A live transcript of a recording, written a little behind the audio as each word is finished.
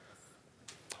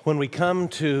When we come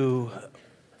to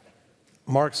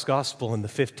Mark's Gospel in the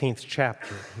 15th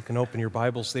chapter, you can open your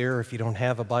Bibles there. If you don't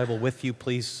have a Bible with you,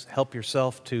 please help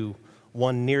yourself to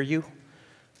one near you.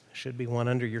 There should be one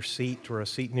under your seat or a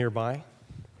seat nearby.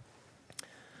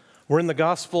 We're in the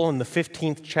Gospel in the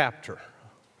 15th chapter,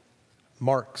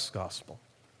 Mark's Gospel.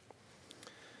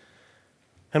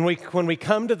 And when we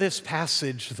come to this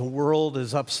passage, the world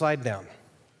is upside down.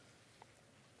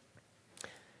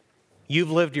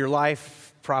 You've lived your life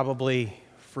probably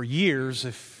for years,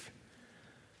 if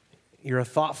you're a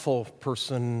thoughtful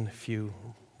person, if you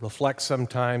reflect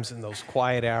sometimes in those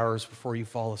quiet hours before you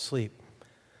fall asleep,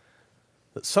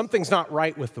 that something's not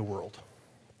right with the world.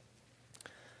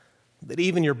 That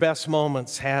even your best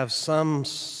moments have some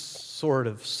sort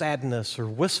of sadness or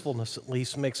wistfulness at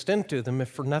least mixed into them, if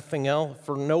for nothing else,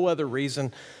 for no other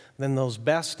reason than those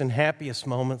best and happiest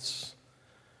moments.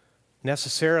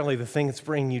 Necessarily, the thing that's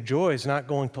bringing you joy is not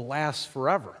going to last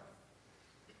forever.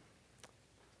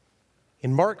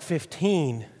 In Mark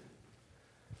 15,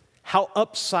 how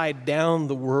upside down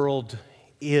the world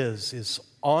is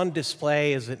on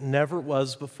display as it never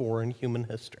was before in human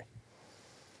history.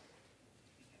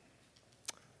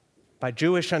 By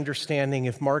Jewish understanding,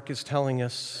 if Mark is telling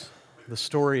us the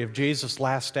story of Jesus'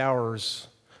 last hours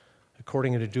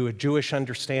according to a Jewish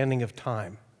understanding of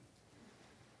time,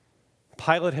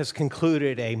 Pilate has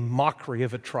concluded a mockery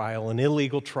of a trial, an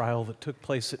illegal trial that took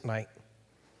place at night,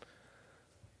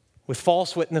 with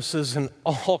false witnesses and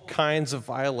all kinds of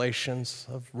violations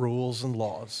of rules and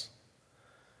laws.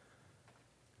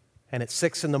 And at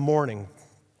 6 a.m,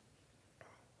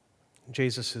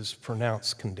 Jesus is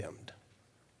pronounced condemned.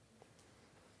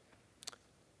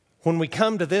 When we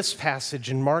come to this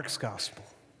passage in Mark's Gospel,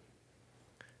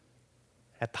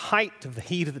 at the height of the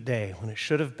heat of the day, when it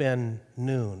should have been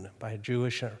noon by a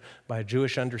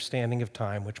Jewish understanding of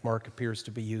time, which Mark appears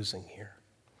to be using here,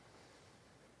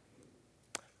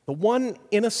 the one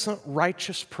innocent,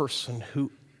 righteous person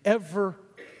who ever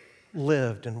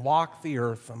lived and walked the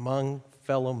earth among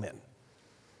fellow men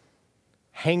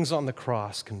hangs on the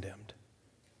cross condemned.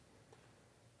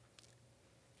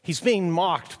 He's being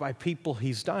mocked by people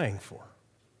he's dying for.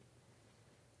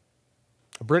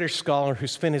 A British scholar who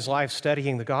spent his life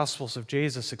studying the Gospels of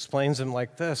Jesus explains them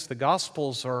like this: the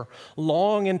Gospels are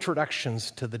long introductions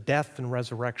to the death and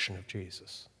resurrection of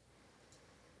Jesus.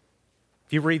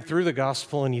 If you read through the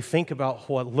Gospel and you think about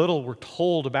what little we're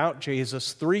told about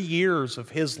Jesus, 3 years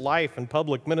of his life and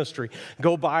public ministry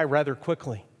go by rather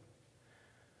quickly.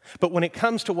 But when it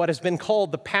comes to what has been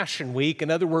called the Passion Week, in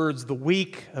other words, the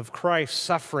week of Christ's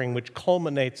suffering, which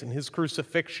culminates in his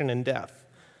crucifixion and death,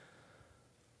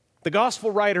 the gospel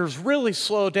writers really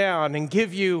slow down and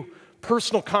give you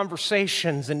personal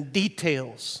conversations and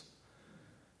details.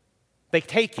 They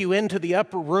take you into the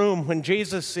upper room when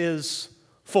Jesus is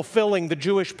fulfilling the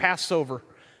Jewish Passover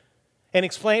and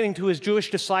explaining to his Jewish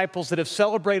disciples that have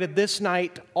celebrated this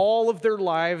night all of their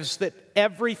lives, that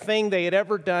everything they had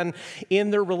ever done in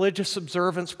their religious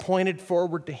observance pointed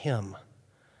forward to him.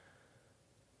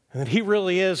 And that he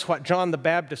really is what John the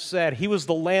Baptist said. He was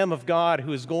the Lamb of God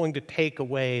who is going to take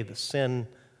away the sin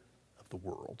of the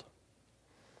world.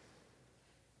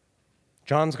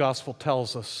 John's gospel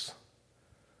tells us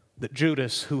that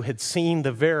Judas, who had seen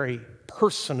the very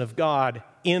person of God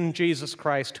in Jesus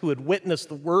Christ, who had witnessed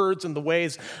the words and the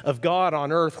ways of God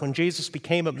on earth when Jesus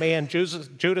became a man,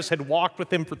 Judas had walked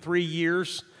with him for 3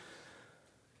 years,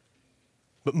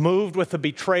 but moved with a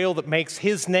betrayal that makes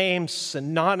his name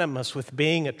synonymous with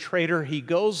being a traitor, he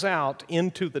goes out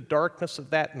into the darkness of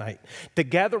that night to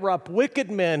gather up wicked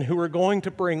men who are going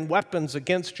to bring weapons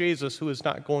against Jesus, who is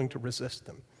not going to resist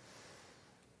them.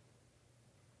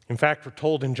 In fact, we're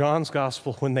told in John's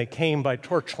gospel, when they came by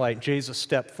torchlight, Jesus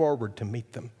stepped forward to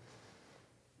meet them.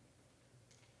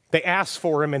 They asked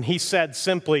for him, and he said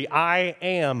simply, "I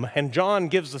am." And John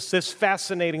gives us this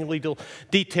fascinating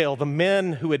detail. The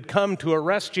men who had come to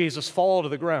arrest Jesus fall to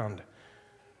the ground.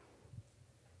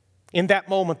 In that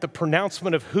moment, the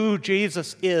pronouncement of who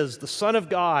Jesus is, the Son of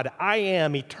God, I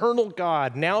am, eternal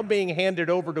God, now being handed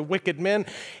over to wicked men,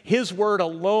 his word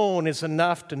alone is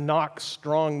enough to knock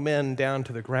strong men down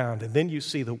to the ground. And then you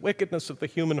see the wickedness of the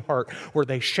human heart, where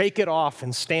they shake it off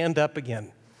and stand up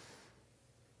again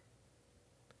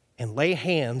and lay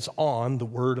hands on the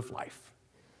word of life.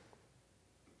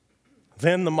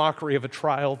 Then the mockery of a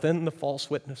trial, then the false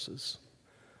witnesses.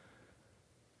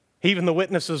 Even the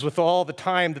witnesses, with all the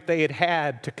time that they had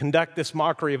had to conduct this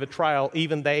mockery of a trial,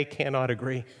 even they cannot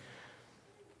agree.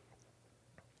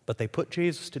 But they put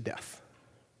Jesus to death.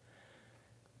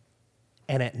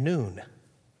 And at noon,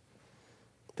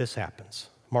 this happens.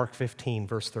 Mark 15,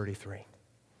 verse 33.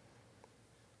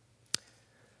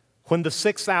 When the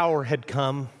 6th hour had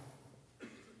come,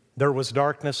 there was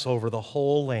darkness over the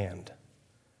whole land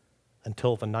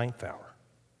until the 9th hour.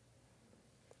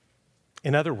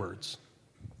 In other words,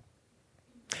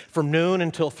 from noon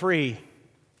until 3,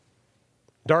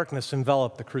 darkness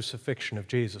enveloped the crucifixion of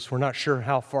Jesus. We're not sure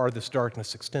how far this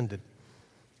darkness extended.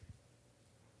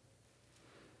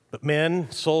 But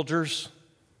men, soldiers,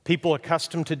 people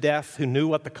accustomed to death who knew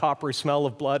what the coppery smell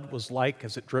of blood was like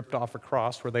as it dripped off a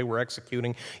cross where they were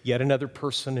executing yet another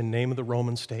person in name of the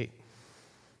Roman state.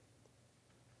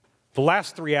 The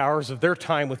last 3 hours of their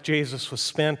time with Jesus was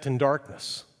spent in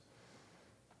darkness.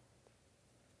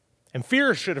 And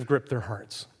fear should have gripped their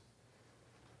hearts.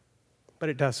 But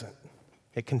it doesn't.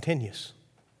 It continues.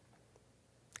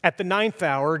 At the 9th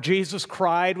hour, Jesus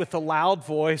cried with a loud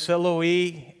voice,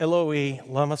 Eloi, Eloi,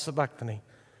 lama sabachthani,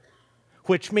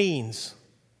 which means,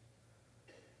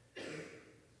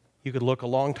 you could look a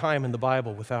long time in the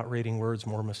Bible without reading words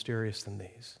more mysterious than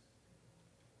these.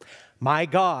 My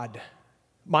God,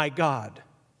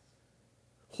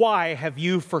 why have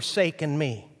you forsaken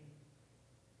me?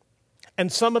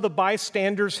 And some of the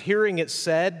bystanders hearing it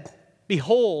said,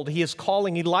 Behold, he is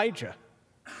calling Elijah.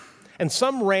 And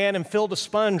some ran and filled a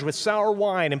sponge with sour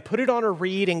wine and put it on a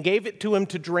reed and gave it to him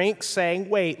to drink, saying,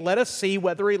 Wait, let us see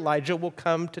whether Elijah will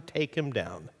come to take him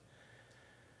down.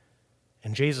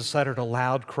 And Jesus uttered a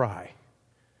loud cry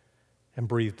and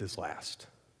breathed his last.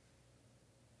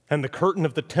 And the curtain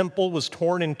of the temple was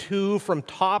torn in two from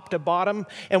top to bottom.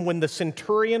 And when the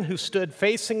centurion who stood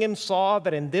facing him saw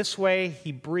that in this way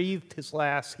he breathed his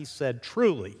last, he said,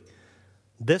 Truly,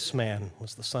 this man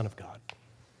was the Son of God.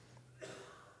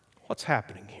 What's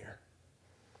happening here?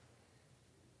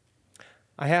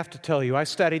 I have to tell you, I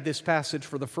studied this passage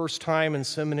for the first time in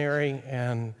seminary,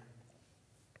 and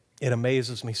it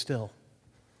amazes me still.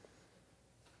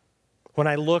 When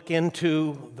I look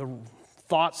into the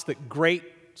thoughts that great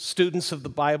students of the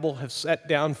Bible have set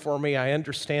down for me, I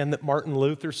understand that Martin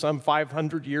Luther, some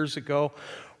 500 years ago,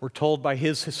 we're told by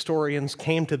his historians,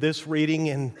 came to this reading,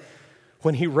 and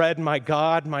when he read, my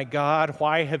God,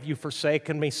 why have you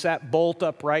forsaken me?" sat bolt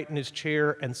upright in his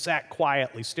chair and sat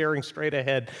quietly, staring straight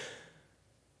ahead.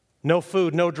 No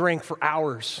food, no drink for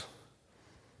hours.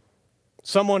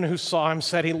 Someone who saw him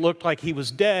said he looked like he was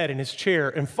dead in his chair.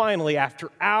 And finally, after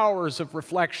hours of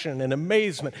reflection and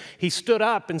amazement, he stood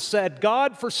up and said,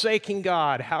 "God forsaking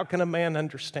God, how can a man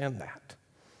understand that?"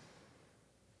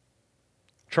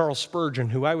 Charles Spurgeon,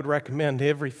 who I would recommend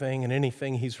everything and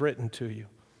anything he's written to you,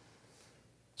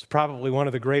 is probably one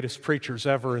of the greatest preachers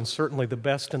ever and certainly the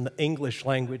best in the English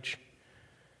language.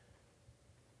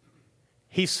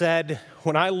 He said,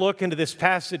 "When I look into this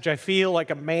passage, I feel like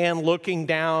a man looking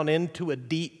down into a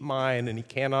deep mine and he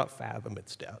cannot fathom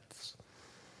its depths."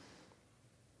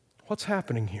 What's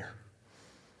happening here?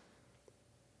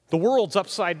 The world's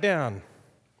upside down.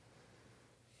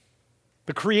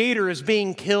 The Creator is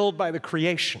being killed by the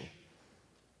creation.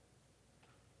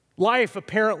 Life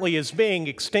apparently is being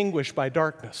extinguished by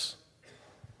darkness.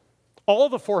 All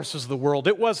the forces of the world,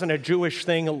 it wasn't a Jewish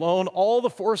thing alone, all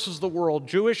the forces of the world,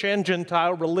 Jewish and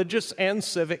Gentile, religious and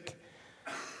civic,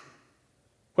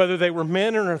 whether they were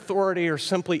men in authority or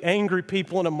simply angry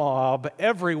people in a mob,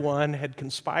 everyone had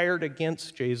conspired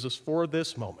against Jesus for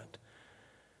this moment.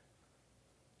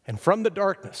 And from the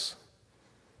darkness,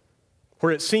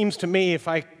 where it seems to me, if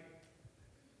I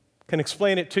can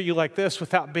explain it to you like this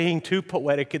without being too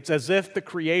poetic, it's as if the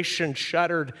creation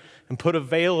shuddered and put a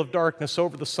veil of darkness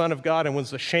over the Son of God and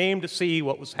was ashamed to see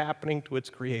what was happening to its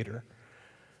Creator.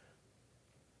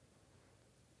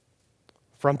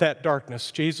 From that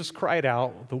darkness, Jesus cried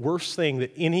out the worst thing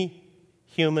that any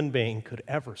human being could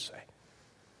ever say.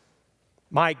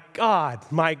 my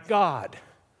God,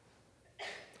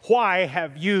 why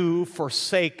have you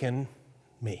forsaken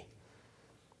me?"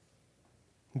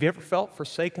 Have you ever felt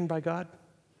forsaken by God?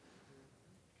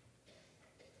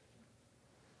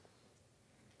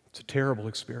 It's a terrible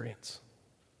experience.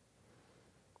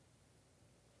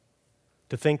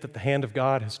 To think that the hand of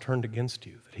God has turned against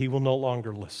you, that He will no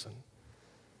longer listen,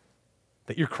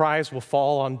 that your cries will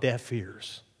fall on deaf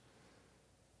ears,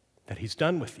 that He's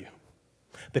done with you,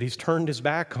 that He's turned His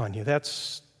back on you.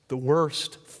 That's the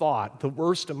worst thought, the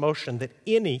worst emotion that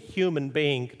any human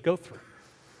being could go through.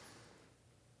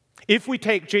 If we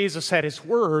take Jesus at His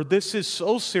word, this is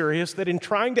so serious that in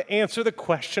trying to answer the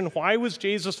question, why was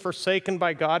Jesus forsaken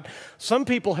by God, some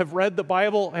people have read the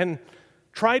Bible and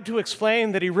tried to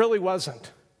explain that He really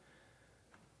wasn't.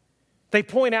 They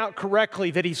point out correctly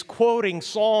that He's quoting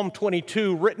Psalm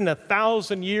 22, written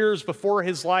 1,000 years before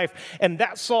His life, and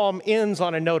that psalm ends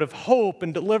on a note of hope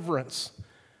and deliverance.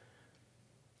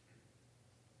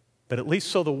 But at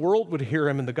least so the world would hear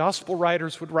him and the gospel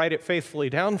writers would write it faithfully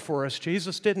down for us,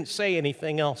 Jesus didn't say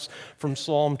anything else from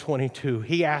Psalm 22.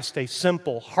 He asked a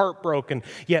simple, heartbroken,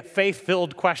 yet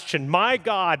faith-filled question, my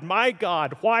God,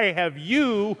 why have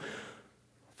you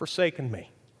forsaken me?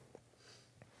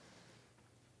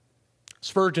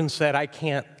 Spurgeon said, I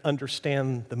can't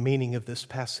understand the meaning of this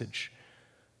passage,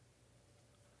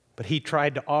 but he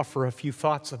tried to offer a few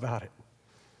thoughts about it.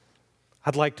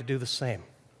 I'd like to do the same.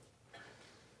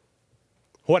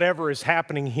 Whatever is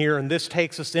happening here, and this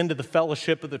takes us into the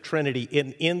fellowship of the Trinity,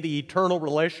 in the eternal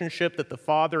relationship that the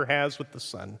Father has with the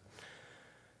Son.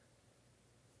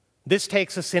 This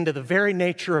takes us into the very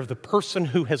nature of the person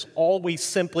who has always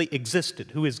simply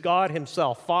existed, who is God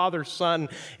himself, Father, Son,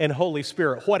 and Holy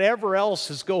Spirit. Whatever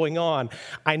else is going on,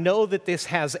 I know that this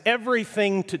has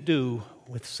everything to do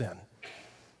with sin.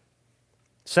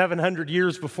 700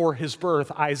 years before his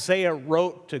birth, Isaiah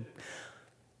wrote to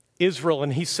Israel,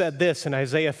 and he said this in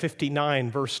Isaiah 59,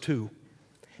 verse 2.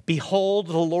 Behold,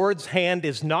 the Lord's hand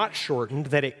is not shortened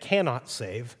that it cannot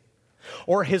save,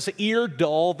 or his ear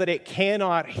dull that it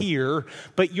cannot hear,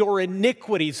 but your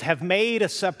iniquities have made a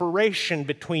separation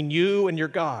between you and your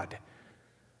God.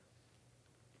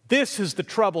 This is the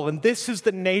trouble, and this is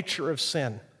the nature of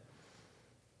sin.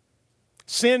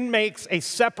 Sin makes a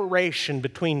separation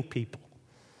between people.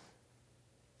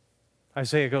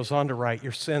 Isaiah goes on to write,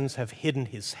 your sins have hidden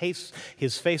his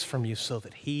face from you so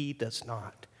that he does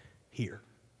not hear.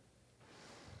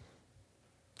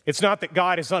 It's not that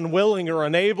God is unwilling or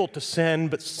unable to sin,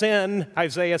 but sin,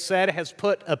 Isaiah said, has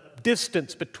put a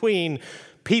distance between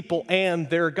people and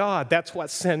their God. That's what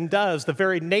sin does. The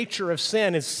very nature of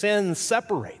sin is sin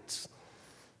separates.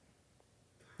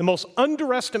 The most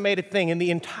underestimated thing in the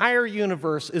entire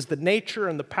universe is the nature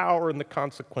and the power and the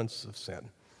consequences of sin.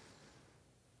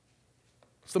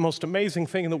 It's the most amazing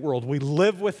thing in the world. We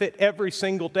live with it every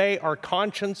single day. Our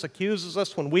conscience accuses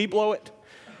us when we blow it.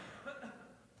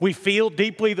 We feel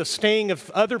deeply the sting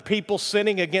of other people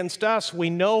sinning against us. We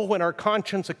know when our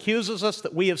conscience accuses us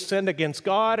that we have sinned against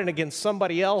God and against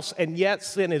somebody else, and yet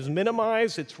sin is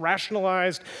minimized, it's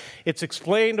rationalized, it's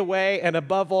explained away, and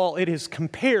above all, it is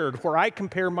compared, where I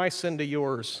compare my sin to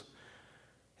yours,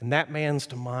 and that man's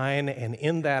to mine, and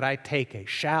in that I take a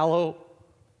shallow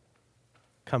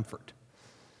comfort.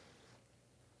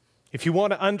 If you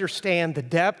want to understand the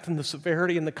depth and the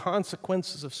severity and the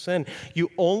consequences of sin,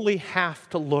 you only have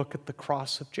to look at the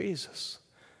cross of Jesus.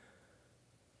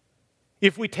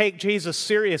 If we take Jesus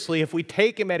seriously, if we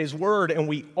take him at his word, and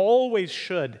we always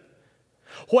should,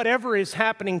 whatever is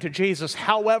happening to Jesus,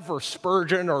 however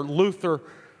Spurgeon or Luther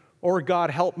or God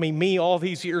help me all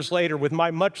these years later with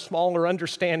my much smaller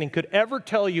understanding could ever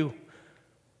tell you,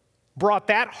 brought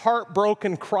that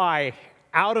heartbroken cry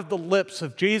out of the lips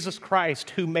of Jesus Christ,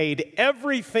 who made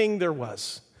everything there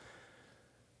was.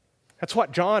 That's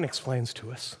what John explains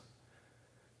to us.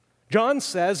 John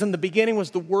says, in the beginning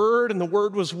was the Word, and the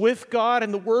Word was with God,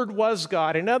 and the Word was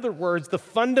God. In other words, the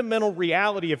fundamental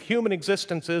reality of human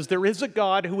existence is there is a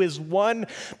God who is one,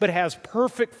 but has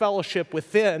perfect fellowship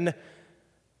within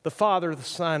the Father, the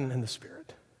Son, and the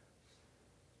Spirit.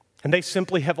 And they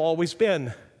simply have always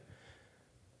been.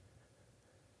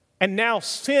 And now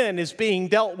sin is being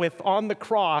dealt with on the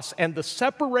cross, and the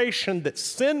separation that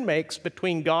sin makes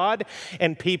between God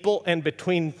and people, and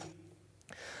between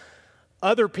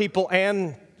other people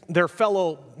and their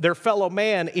fellow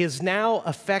man, is now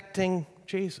affecting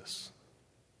Jesus.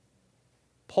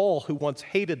 Paul, who once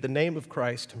hated the name of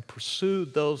Christ and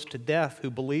pursued those to death who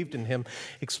believed in him,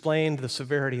 explained the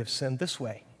severity of sin this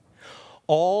way: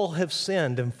 all have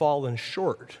sinned and fallen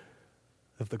short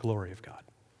of the glory of God.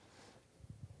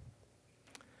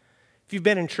 If you've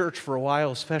been in church for a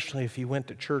while, especially if you went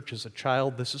to church as a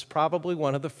child, this is probably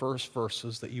one of the first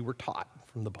verses that you were taught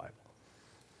from the Bible.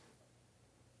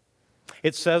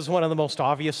 It says one of the most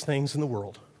obvious things in the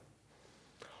world: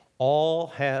 all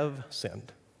have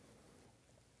sinned.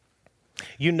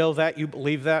 You know that, you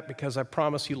believe that, because I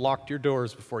promise you locked your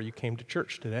doors before you came to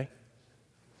church today.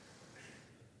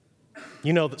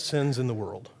 You know that sin's in the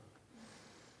world.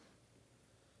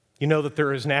 You know that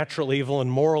there is natural evil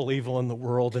and moral evil in the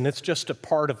world, and it's just a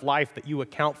part of life that you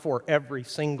account for every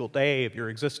single day of your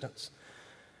existence.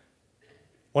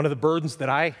 One of the burdens that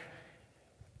I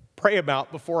pray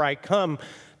about before I come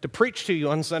to preach to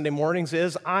you on Sunday mornings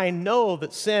is I know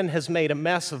that sin has made a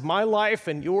mess of my life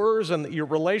and yours, and that your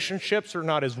relationships are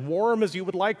not as warm as you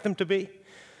would like them to be.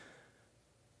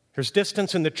 There's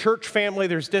distance in the church family,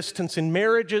 there's distance in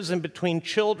marriages and between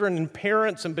children and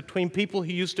parents and between people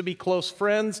who used to be close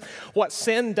friends. What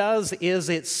sin does is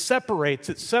it separates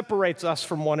us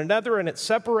from one another, and it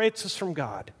separates us from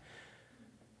God.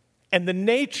 And the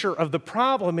nature of the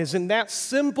problem is in that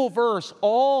simple verse,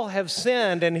 all have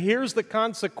sinned, and here's the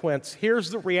consequence. Here's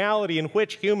the reality in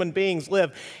which human beings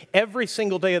live every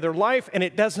single day of their life, and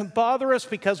it doesn't bother us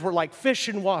because we're like fish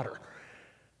in water.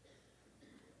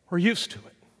 We're used to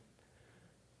it.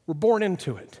 We're born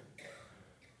into it.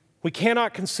 We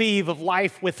cannot conceive of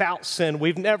life without sin.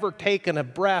 We've never taken a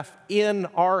breath in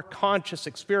our conscious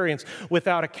experience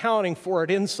without accounting for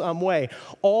it in some way.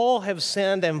 All have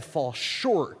sinned and fall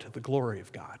short of the glory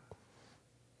of God.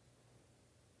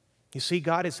 You see,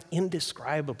 God is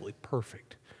indescribably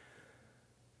perfect.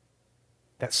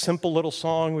 That simple little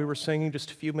song we were singing just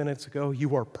a few minutes ago,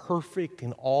 you are perfect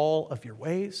in all of your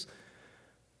ways.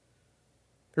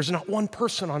 There's not one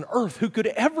person on earth who could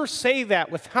ever say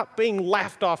that without being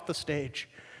laughed off the stage.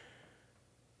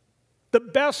 The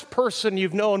best person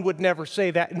you've known would never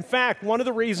say that. In fact, one of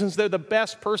the reasons they're the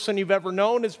best person you've ever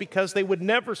known is because they would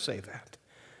never say that.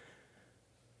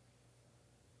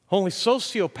 Only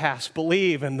sociopaths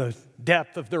believe in the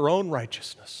depth of their own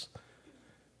righteousness.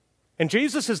 And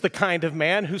Jesus is the kind of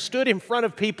man who stood in front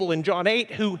of people in John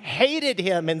 8 who hated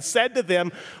him and said to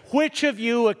them, "Which of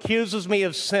you accuses me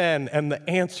of sin?" And the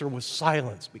answer was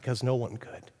silence, because no one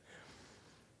could.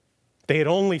 They had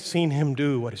only seen him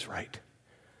do what is right.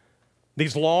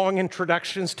 These long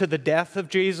introductions to the death of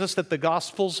Jesus that the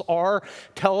Gospels are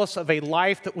tell us of a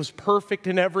life that was perfect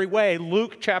in every way.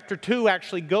 Luke chapter 2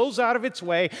 actually goes out of its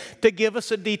way to give us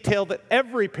a detail that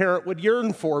every parent would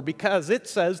yearn for, because it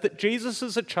says that Jesus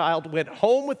as a child went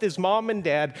home with his mom and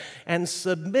dad and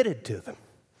submitted to them.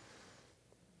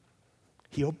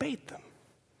 He obeyed them.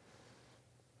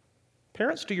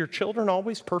 Parents, do your children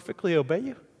always perfectly obey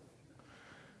you?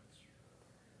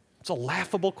 It's a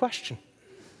laughable question.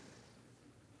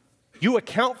 You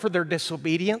account for their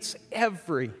disobedience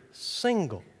every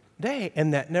single day,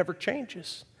 and that never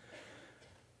changes.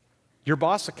 Your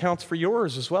boss accounts for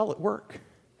yours as well at work.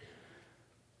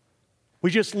 We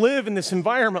just live in this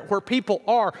environment where people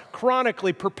are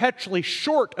chronically, perpetually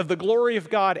short of the glory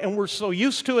of God, and we're so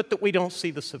used to it that we don't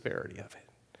see the severity of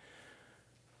it.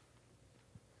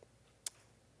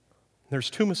 There's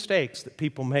two mistakes that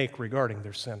people make regarding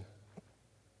their sin.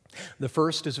 The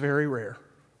first is very rare.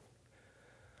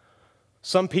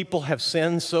 Some people have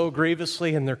sinned so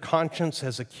grievously and their conscience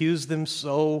has accused them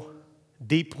so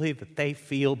deeply that they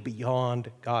feel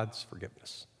beyond God's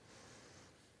forgiveness.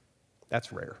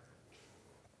 That's rare.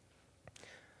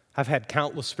 I've had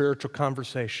countless spiritual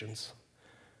conversations,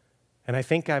 and I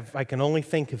think I can only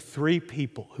think of 3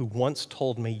 people who once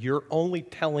told me, "You're only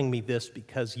telling me this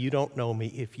because you don't know me.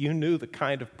 If you knew the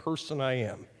kind of person I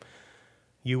am,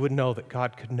 you would know that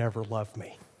God could never love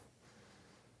me."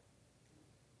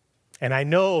 And I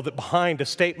know that behind a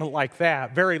statement like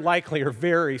that, very likely are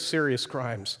very serious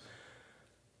crimes.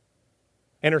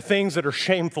 And are things that are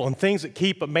shameful and things that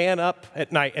keep a man up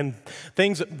at night and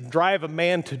things that drive a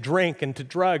man to drink and to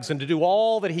drugs and to do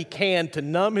all that he can to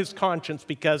numb his conscience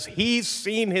because he's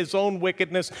seen his own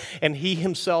wickedness and he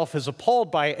himself is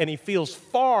appalled by it and he feels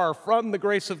far from the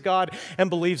grace of God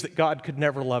and believes that God could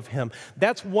never love him.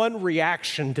 That's one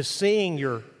reaction to seeing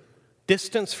your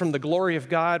distance from the glory of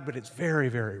God, but it's very,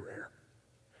 very rare.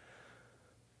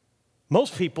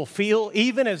 Most people feel,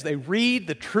 even as they read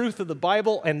the truth of the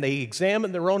Bible and they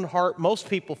examine their own heart, most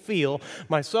people feel,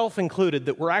 myself included,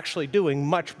 that we're actually doing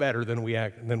much better than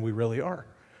we really are.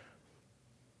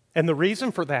 And the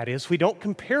reason for that is we don't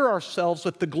compare ourselves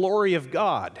with the glory of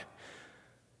God.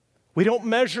 We don't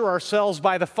measure ourselves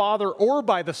by the Father or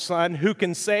by the Son, who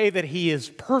can say that He is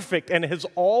perfect and has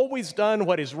always done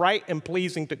what is right and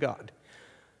pleasing to God.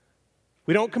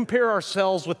 We don't compare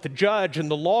ourselves with the judge and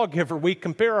the lawgiver. We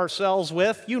compare ourselves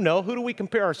with, who do we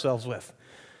compare ourselves with?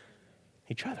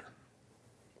 Each other.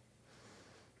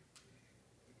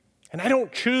 And I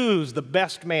don't choose the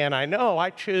best man I know.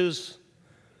 I choose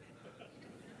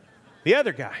the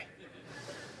other guy.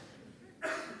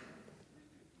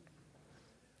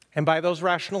 And by those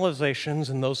rationalizations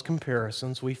and those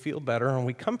comparisons, we feel better and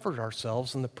we comfort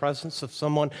ourselves in the presence of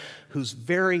someone whose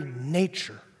very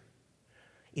nature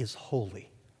is holy.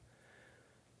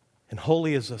 And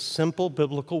holy is a simple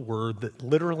biblical word that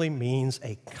literally means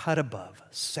a cut above,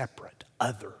 separate,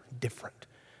 other, different.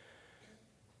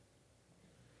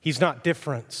 He's not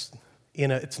different.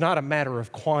 It's not a matter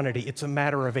of quantity. It's a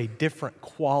matter of a different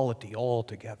quality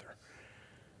altogether.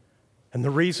 And the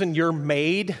reason you're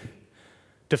made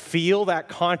to feel that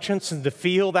conscience and to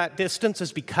feel that distance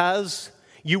is because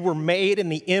you were made in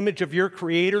the image of your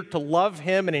Creator to love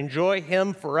Him and enjoy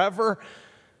Him forever.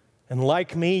 And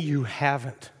like me, you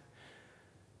haven't.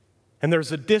 And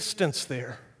there's a distance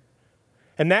there.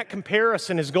 And that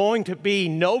comparison is going to be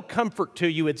no comfort to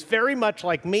you. It's very much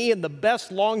like me and the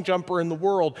best long jumper in the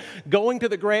world going to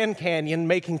the Grand Canyon,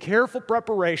 making careful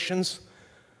preparations,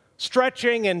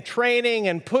 stretching and training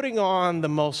and putting on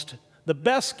the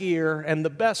best gear and the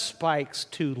best spikes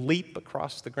to leap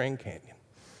across the Grand Canyon.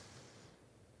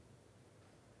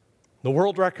 The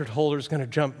world record holder is going to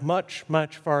jump much,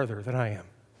 much farther than I am.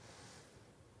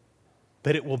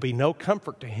 But it will be no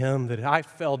comfort to him that I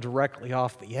fell directly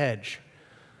off the edge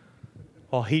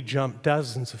while he jumped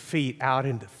dozens of feet out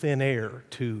into thin air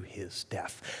to his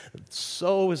death.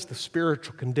 So is the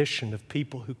spiritual condition of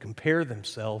people who compare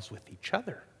themselves with each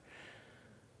other.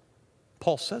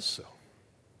 Paul says so.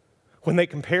 When they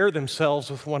compare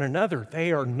themselves with one another,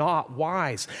 they are not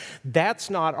wise. That's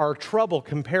not our trouble,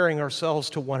 comparing ourselves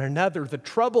to one another. The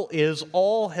trouble is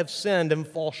all have sinned and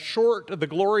fall short of the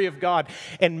glory of God.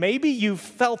 And maybe you've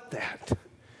felt that.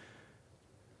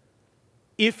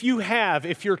 If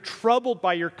you're troubled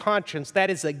by your conscience, that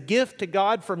is a gift to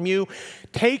God from you,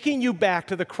 taking you back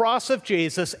to the cross of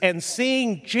Jesus and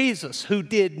seeing Jesus, who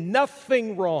did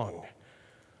nothing wrong,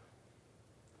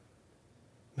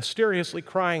 mysteriously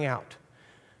crying out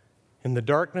in the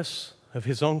darkness of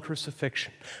his own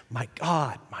crucifixion, my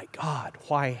God,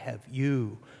 why have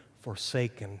you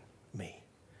forsaken me?"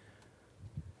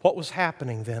 What was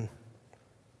happening then?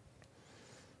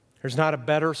 There's not a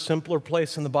better, simpler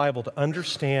place in the Bible to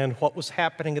understand what was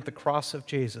happening at the cross of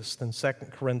Jesus than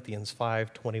 2 Corinthians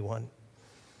 5:21.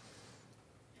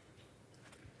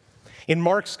 In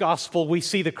Mark's gospel, we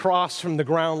see the cross from the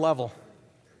ground level.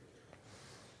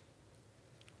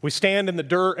 We stand in the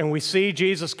dirt and we see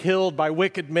Jesus killed by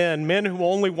wicked men who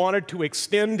only wanted to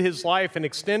extend his life and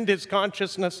extend his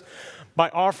consciousness by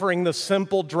offering the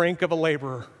simple drink of a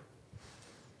laborer.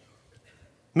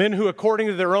 Men who, according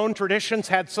to their own traditions,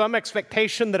 had some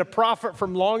expectation that a prophet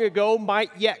from long ago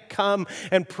might yet come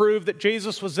and prove that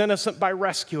Jesus was innocent by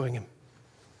rescuing him.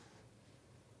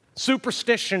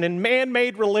 Superstition and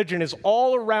man-made religion is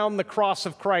all around the cross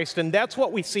of Christ, and that's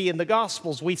what we see in the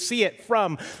Gospels. We see it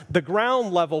from the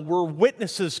ground level. We're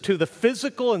witnesses to the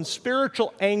physical and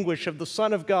spiritual anguish of the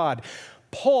Son of God.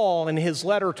 Paul, in his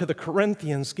letter to the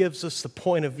Corinthians, gives us the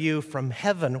point of view from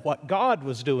heaven, what God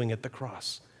was doing at the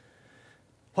cross,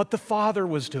 what the Father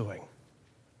was doing.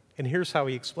 And here's how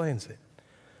he explains it.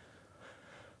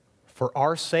 For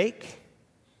our sake,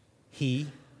 he,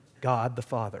 God the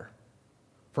Father,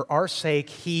 for our sake,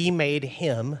 he made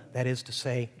him, that is to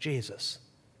say, Jesus.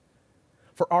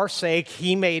 For our sake,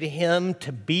 he made him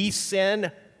to be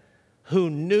sin who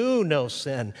knew no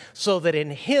sin, so that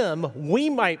in him we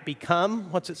might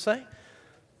become, what's it say?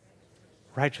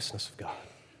 Righteousness of God.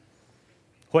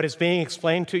 What is being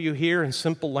explained to you here in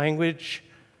simple language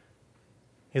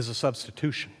is a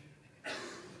substitution,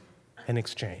 an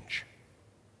exchange.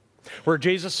 Where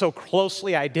Jesus so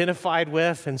closely identified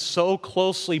with and so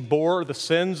closely bore the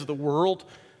sins of the world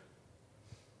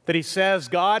that he says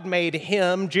God made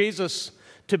him, Jesus,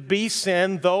 to be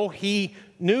sin, though he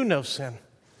knew no sin.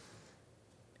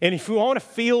 And if you want to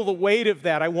feel the weight of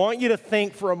that, I want you to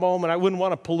think for a moment. I wouldn't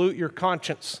want to pollute your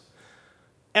conscience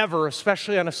ever,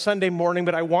 especially on a Sunday morning,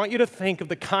 but I want you to think of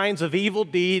the kinds of evil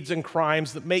deeds and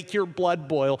crimes that make your blood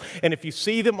boil. And if you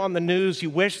see them on the news, you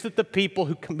wish that the people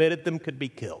who committed them could be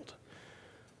killed.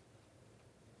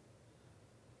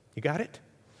 You got it?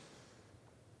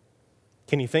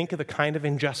 Can you think of the kind of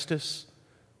injustice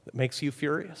that makes you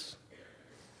furious?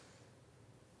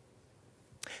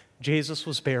 Jesus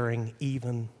was bearing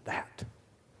even that.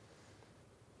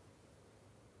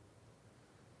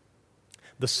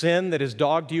 The sin that has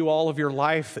dogged you all of your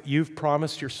life, that you've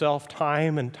promised yourself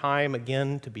time and time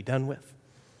again to be done with.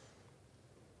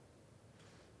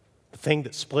 The thing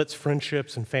that splits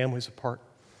friendships and families apart.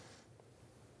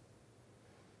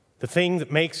 The thing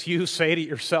that makes you say to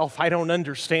yourself, I don't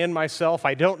understand myself.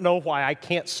 I don't know why I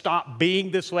can't stop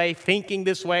being this way, thinking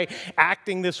this way,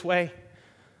 acting this way.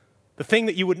 The thing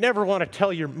that you would never want to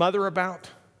tell your mother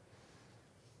about.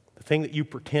 The thing that you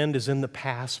pretend is in the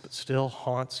past but still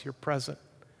haunts your present.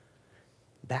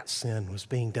 That sin was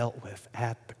being dealt with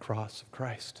at the cross of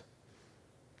Christ.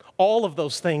 All of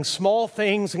those things, small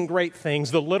things and great things,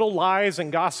 the little lies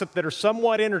and gossip that are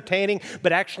somewhat entertaining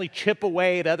but actually chip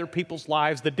away at other people's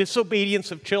lives, the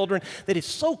disobedience of children that is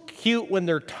so cute when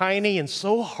they're tiny and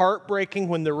so heartbreaking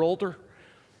when they're older.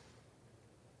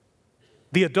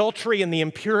 The adultery and the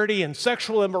impurity and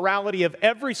sexual immorality of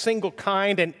every single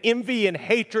kind, and envy and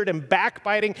hatred and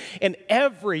backbiting, and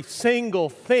every single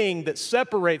thing that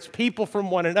separates people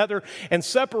from one another and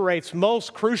separates,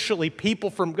 most crucially, people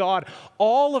from God.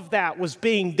 All of that was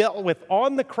being dealt with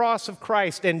on the cross of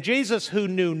Christ, and Jesus, who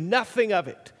knew nothing of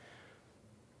it,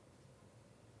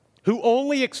 who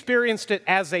only experienced it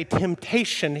as a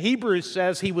temptation. Hebrews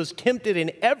says he was tempted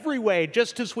in every way,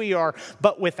 just as we are,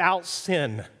 but without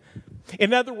sin.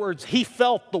 In other words, he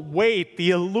felt the weight,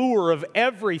 the allure of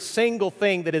every single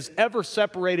thing that has ever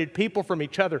separated people from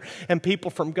each other and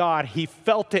people from God. He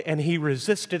felt it and he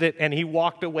resisted it and he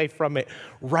walked away from it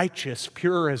righteous,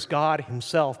 pure as God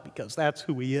himself, because that's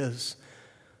who he is.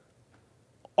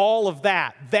 All of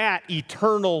that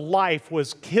eternal life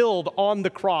was killed on the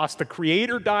cross, the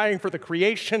Creator dying for the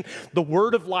creation, the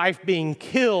Word of life being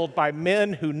killed by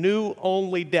men who knew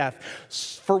only death.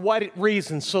 For what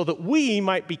reason? So that we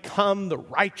might become the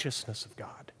righteousness of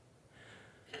God.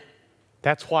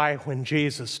 That's why when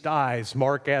Jesus dies,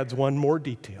 Mark adds one more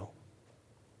detail.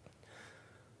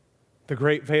 The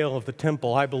great veil of the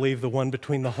temple, I believe the one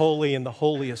between the holy and the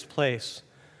holiest place,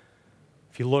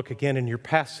 if you look again in your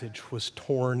passage, was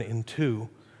torn in two.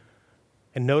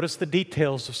 And notice the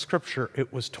details of Scripture.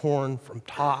 It was torn from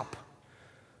top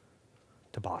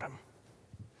to bottom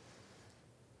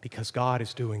because God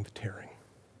is doing the tearing.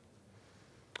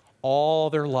 All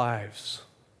their lives,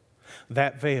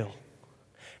 that veil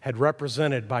had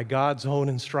represented by God's own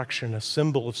instruction a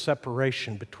symbol of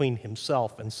separation between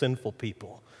himself and sinful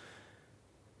people.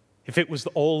 If it was the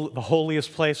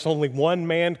holiest place, only one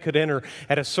man could enter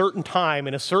at a certain time,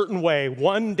 in a certain way,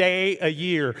 one day a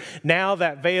year. Now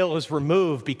that veil is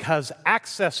removed because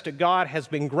access to God has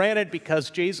been granted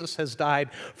because Jesus has died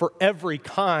for every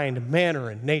kind, manner,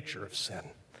 and nature of sin.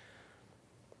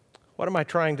 What am I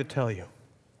trying to tell you?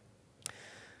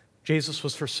 Jesus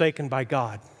was forsaken by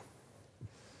God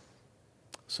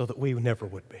so that we never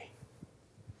would be.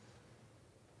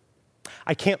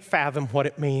 I can't fathom what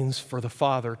it means for the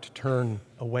Father to turn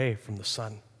away from the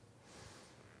Son.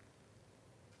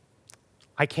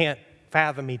 I can't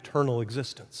fathom eternal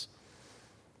existence.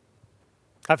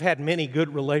 I've had many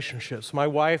good relationships. My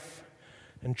wife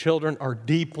and children are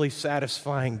deeply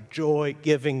satisfying,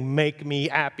 joy-giving, make-me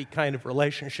happy kind of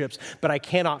relationships, but I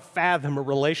cannot fathom a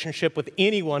relationship with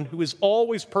anyone who is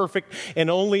always perfect and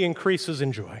only increases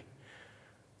in joy.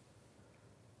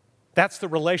 That's the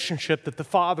relationship that the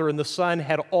Father and the Son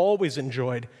had always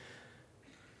enjoyed.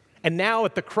 And now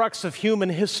at the crux of human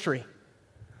history,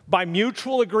 by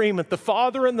mutual agreement, the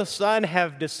Father and the Son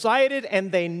have decided,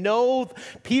 and they know,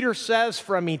 Peter says,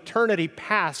 from eternity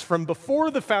past, from before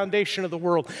the foundation of the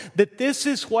world, that this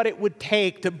is what it would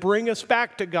take to bring us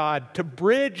back to God, to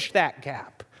bridge that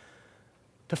gap,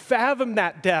 to fathom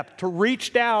that depth, to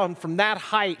reach down from that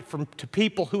height to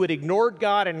people who had ignored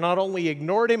God and not only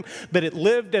ignored him, but it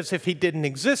lived as if he didn't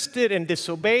exist and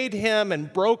disobeyed him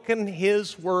and broken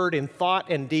his word in thought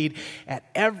and deed at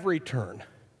every turn.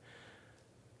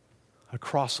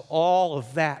 Across all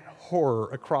of that horror,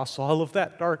 across all of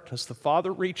that darkness, the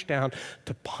Father reached down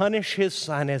to punish his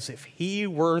Son as if he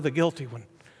were the guilty one,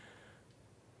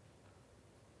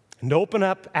 and open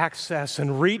up access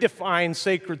and redefine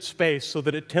sacred space so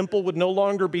that a temple would no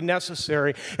longer be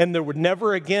necessary and there would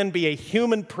never again be a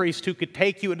human priest who could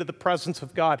take you into the presence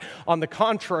of God. On the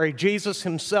contrary, Jesus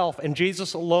himself and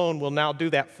Jesus alone will now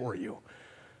do that for you.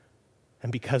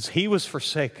 And because he was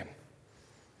forsaken,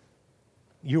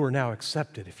 you are now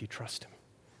accepted if you trust him.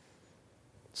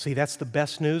 See, that's the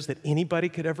best news that anybody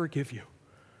could ever give you.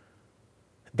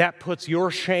 That puts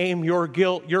your shame, your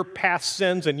guilt, your past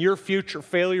sins, and your future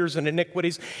failures and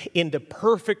iniquities into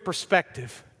perfect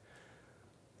perspective.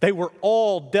 They were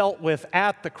all dealt with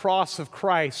at the cross of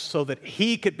Christ so that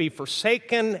he could be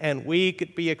forsaken and we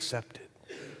could be accepted.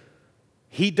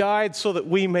 He died so that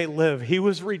we may live. He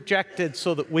was rejected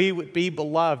so that we would be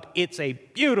beloved. It's a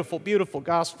beautiful, beautiful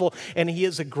gospel, and he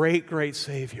is a great, great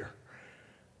Savior.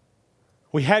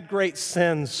 We had great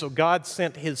sins, so God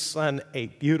sent his Son, a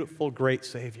beautiful, great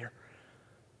Savior.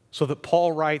 So that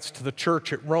Paul writes to the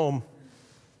church at Rome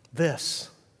this.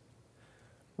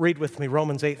 Read with me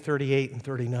Romans 8:38 and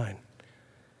 39.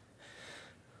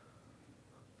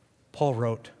 Paul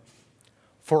wrote,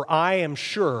 "For I am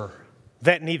sure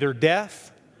that neither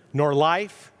death, nor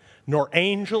life, nor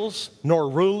angels, nor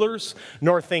rulers,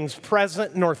 nor things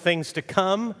present, nor things to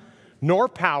come, nor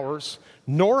powers,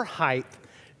 nor height,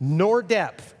 nor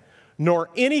depth, nor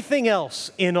anything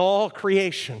else in all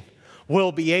creation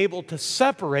will be able to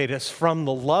separate us from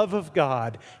the love of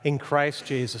God in Christ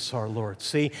Jesus our Lord."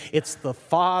 See, it's the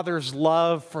Father's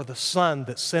love for the Son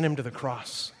that sent him to the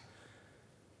cross.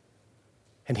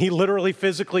 And he literally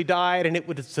physically died, and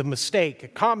it's a mistake, a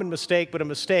common mistake, but a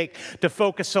mistake to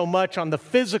focus so much on the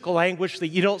physical anguish that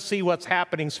you don't see what's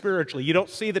happening spiritually. You don't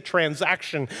see the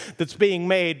transaction that's being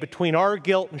made between our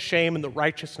guilt and shame and the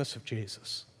righteousness of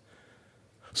Jesus.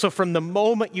 So from the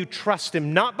moment you trust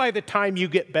him, not by the time you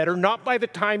get better, not by the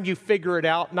time you figure it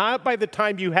out, not by the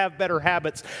time you have better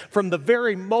habits, from the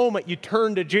very moment you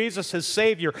turn to Jesus as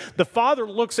Savior, the Father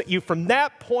looks at you from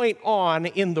that point on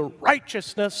in the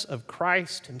righteousness of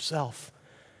Christ himself.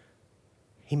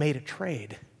 He made a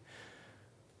trade.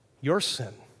 Your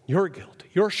sin, your guilt,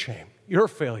 your shame, your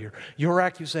failure, your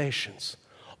accusations,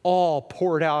 all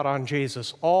poured out on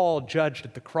Jesus, all judged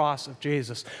at the cross of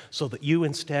Jesus, so that you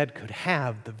instead could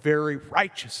have the very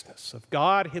righteousness of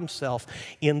God himself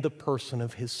in the person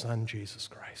of his Son, Jesus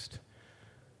Christ.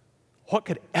 What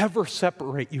could ever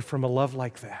separate you from a love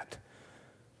like that?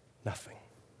 Nothing.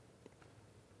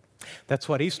 That's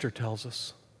what Easter tells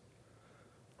us.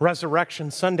 Resurrection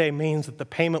Sunday means that the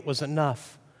payment was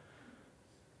enough.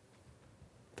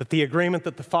 That the agreement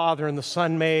that the Father and the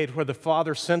Son made, where the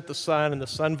Father sent the Son and the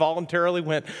Son voluntarily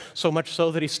went, so much so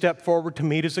that he stepped forward to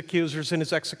meet his accusers and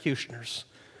his executioners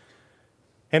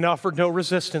and offered no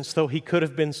resistance, though he could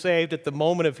have been saved at the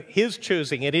moment of his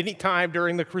choosing. At any time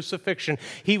during the crucifixion,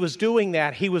 he was doing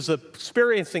that. He was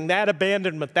experiencing that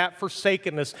abandonment, that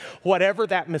forsakenness, whatever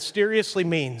that mysteriously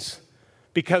means.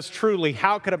 Because truly,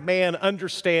 how could a man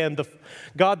understand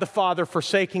God the Father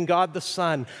forsaking God the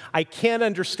Son? I can't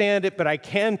understand it, but I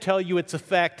can tell you its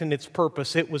effect and its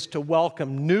purpose. It was to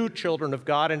welcome new children of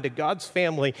God into God's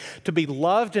family, to be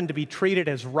loved and to be treated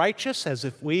as righteous as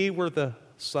if we were the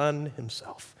Son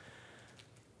himself.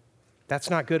 That's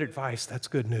not good advice, that's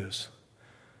good news.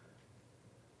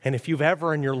 And if you've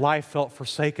ever in your life felt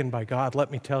forsaken by God, let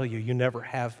me tell you, you never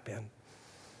have been.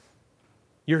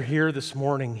 You're here this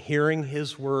morning hearing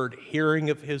his word, hearing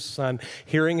of his Son,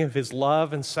 hearing of his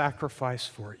love and sacrifice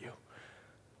for you.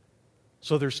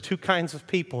 So there's two kinds of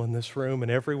people in this room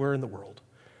and everywhere in the world.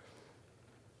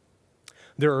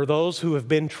 There are those who have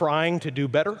been trying to do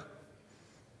better,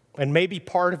 and maybe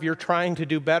part of your trying to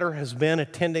do better has been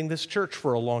attending this church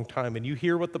for a long time, and you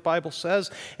hear what the Bible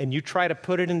says, and you try to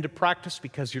put it into practice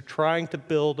because you're trying to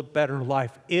build a better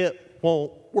life. It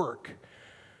won't work.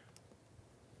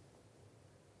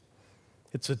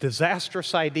 It's a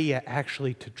disastrous idea,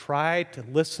 actually, to try to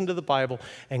listen to the Bible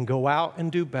and go out and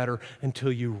do better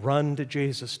until you run to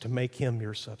Jesus to make him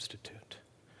your substitute.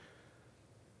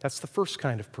 That's the first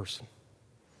kind of person.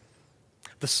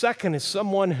 The second is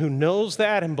someone who knows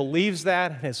that and believes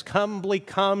that and has humbly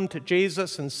come to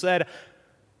Jesus and said,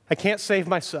 I can't save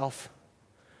myself.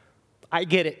 I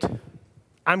get it.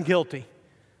 I'm guilty.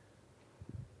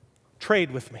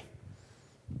 Trade with me.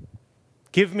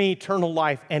 Give me eternal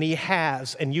life, and he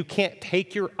has, and you can't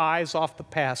take your eyes off the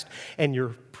past, and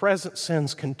your present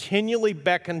sins continually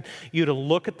beckon you to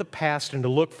look at the past and to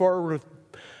look forward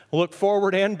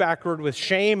and backward with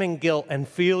shame and guilt and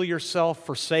feel yourself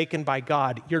forsaken by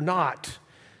God. You're not.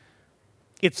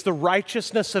 It's the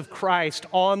righteousness of Christ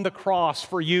on the cross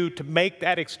for you to make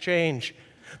that exchange.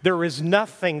 There is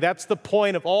nothing. That's the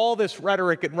point of all this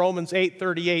rhetoric in Romans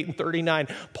 8:38 and 39.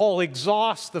 Paul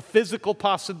exhausts the physical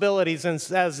possibilities and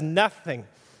says nothing.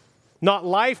 Not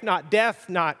life, not death,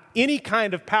 not any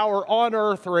kind of power on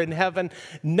earth or in heaven.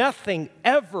 Nothing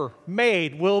ever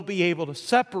made will be able to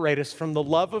separate us from the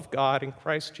love of God in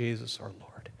Christ Jesus our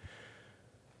Lord.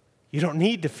 You don't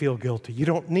need to feel guilty. You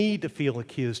don't need to feel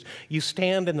accused. You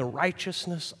stand in the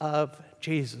righteousness of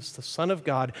Jesus, the Son of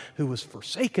God, who was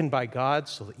forsaken by God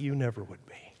so that you never would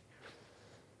be.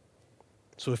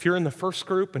 So if you're in the first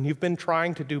group and you've been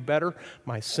trying to do better,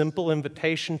 my simple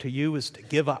invitation to you is to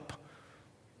give up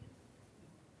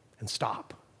and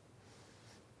stop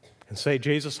and say,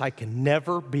 Jesus, I can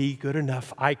never be good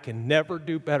enough. I can never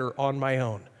do better on my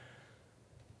own.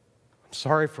 I'm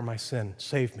sorry for my sin.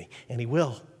 Save me. And he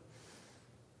will.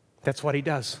 That's what he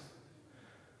does.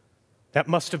 That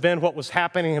must have been what was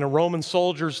happening in a Roman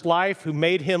soldier's life who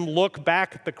made him look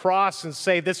back at the cross and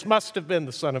say, this must have been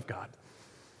the Son of God.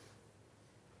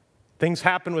 Things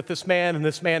happen with this man, and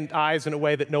this man dies in a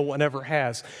way that no one ever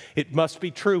has. It must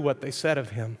be true what they said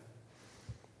of him.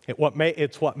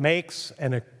 It's what makes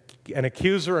an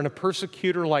accuser and a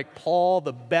persecutor like Paul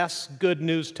the best good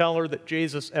news teller that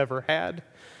Jesus ever had.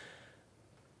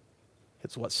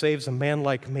 It's what saves a man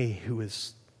like me who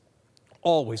is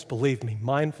always, believe me,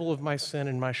 mindful of my sin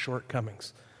and my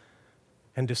shortcomings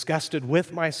and disgusted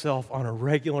with myself on a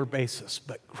regular basis,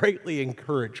 but greatly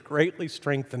encouraged, greatly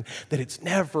strengthened that it's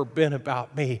never been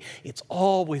about me. It's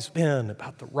always been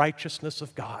about the righteousness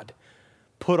of God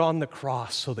put on the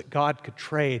cross so that God could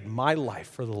trade my life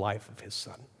for the life of his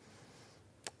Son.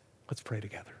 Let's pray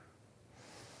together.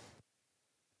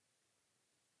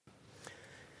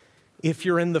 If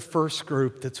you're in the first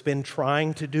group that's been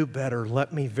trying to do better,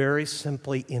 let me very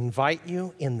simply invite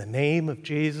you in the name of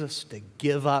Jesus to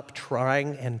give up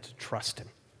trying and to trust him.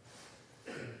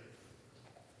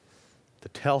 to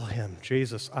tell him,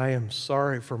 Jesus, I am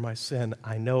sorry for my sin.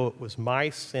 I know it was my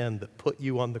sin that put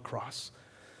you on the cross.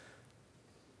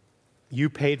 You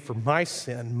paid for my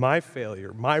sin, my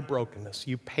failure, my brokenness.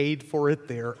 You paid for it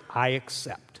there. I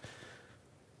accept.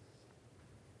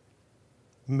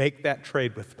 Make that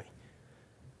trade with me.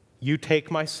 You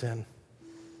take my sin.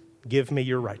 Give me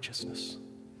your righteousness.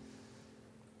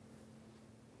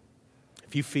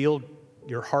 If you feel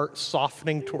your heart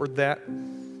softening toward that,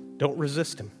 don't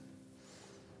resist him.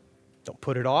 Don't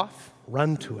put it off.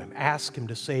 Run to him. Ask him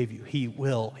to save you. He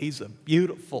will. He's a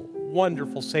beautiful,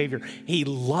 wonderful Savior. He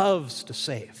loves to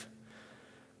save.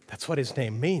 That's what his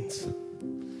name means.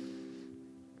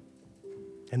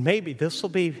 And maybe this will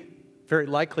be very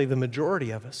likely the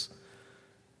majority of us.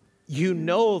 You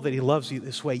know that he loves you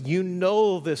this way. You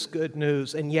know this good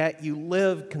news, and yet you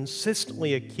live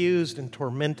consistently accused and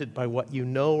tormented by what you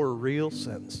know are real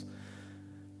sins.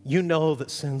 You know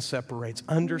that sin separates.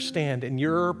 Understand, in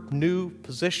your new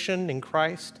position in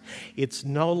Christ, it's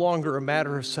no longer a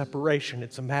matter of separation.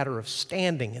 It's a matter of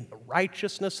standing in the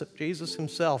righteousness of Jesus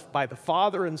himself by the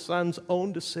Father and Son's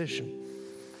own decision.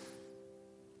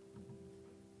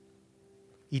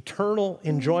 Eternal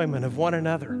enjoyment of one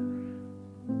another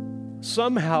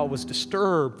somehow was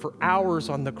disturbed for hours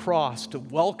on the cross to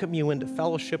welcome you into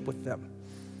fellowship with them.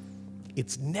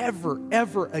 It's never,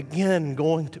 ever again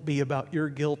going to be about your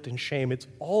guilt and shame. It's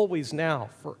always now,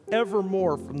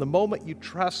 forevermore, from the moment you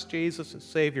trust Jesus as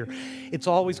Savior. It's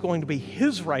always going to be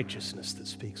his righteousness that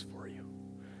speaks for you.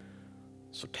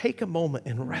 So take a moment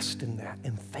and rest in that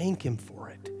and thank him for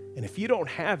it. And if you don't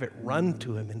have it, run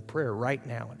to him in prayer right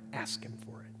now and ask him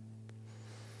for it.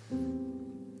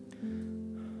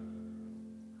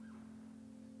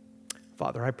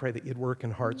 Father, I pray that you'd work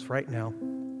in hearts right now.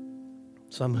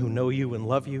 Some who know you and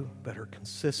love you, but are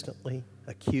consistently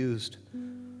accused,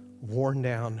 worn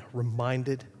down,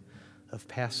 reminded of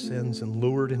past sins, and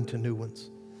lured into new ones.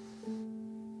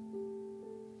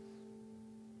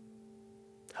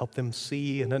 Help them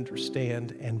see and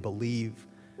understand and believe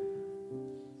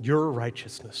your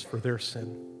righteousness for their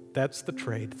sin. That's the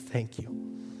trade. Thank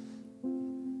you.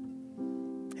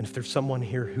 And if there's someone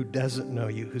here who doesn't know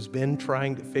you, who's been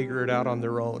trying to figure it out on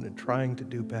their own and trying to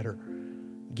do better,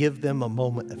 give them a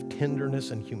moment of tenderness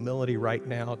and humility right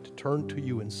now to turn to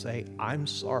you and say, I'm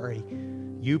sorry.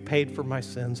 You paid for my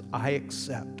sins. I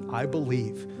accept. I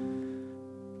believe.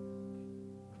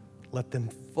 Let them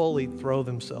fully throw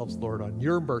themselves, Lord, on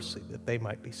your mercy that they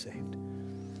might be saved.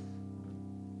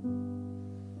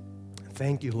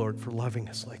 Thank you, Lord, for loving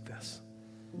us like this.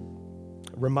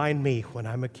 Remind me when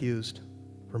I'm accused.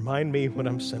 Remind me when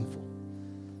I'm sinful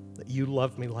that you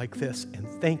love me like this. And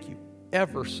thank you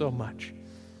ever so much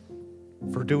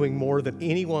for doing more than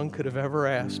anyone could have ever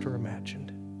asked or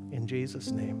imagined. In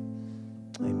Jesus' name,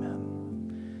 amen.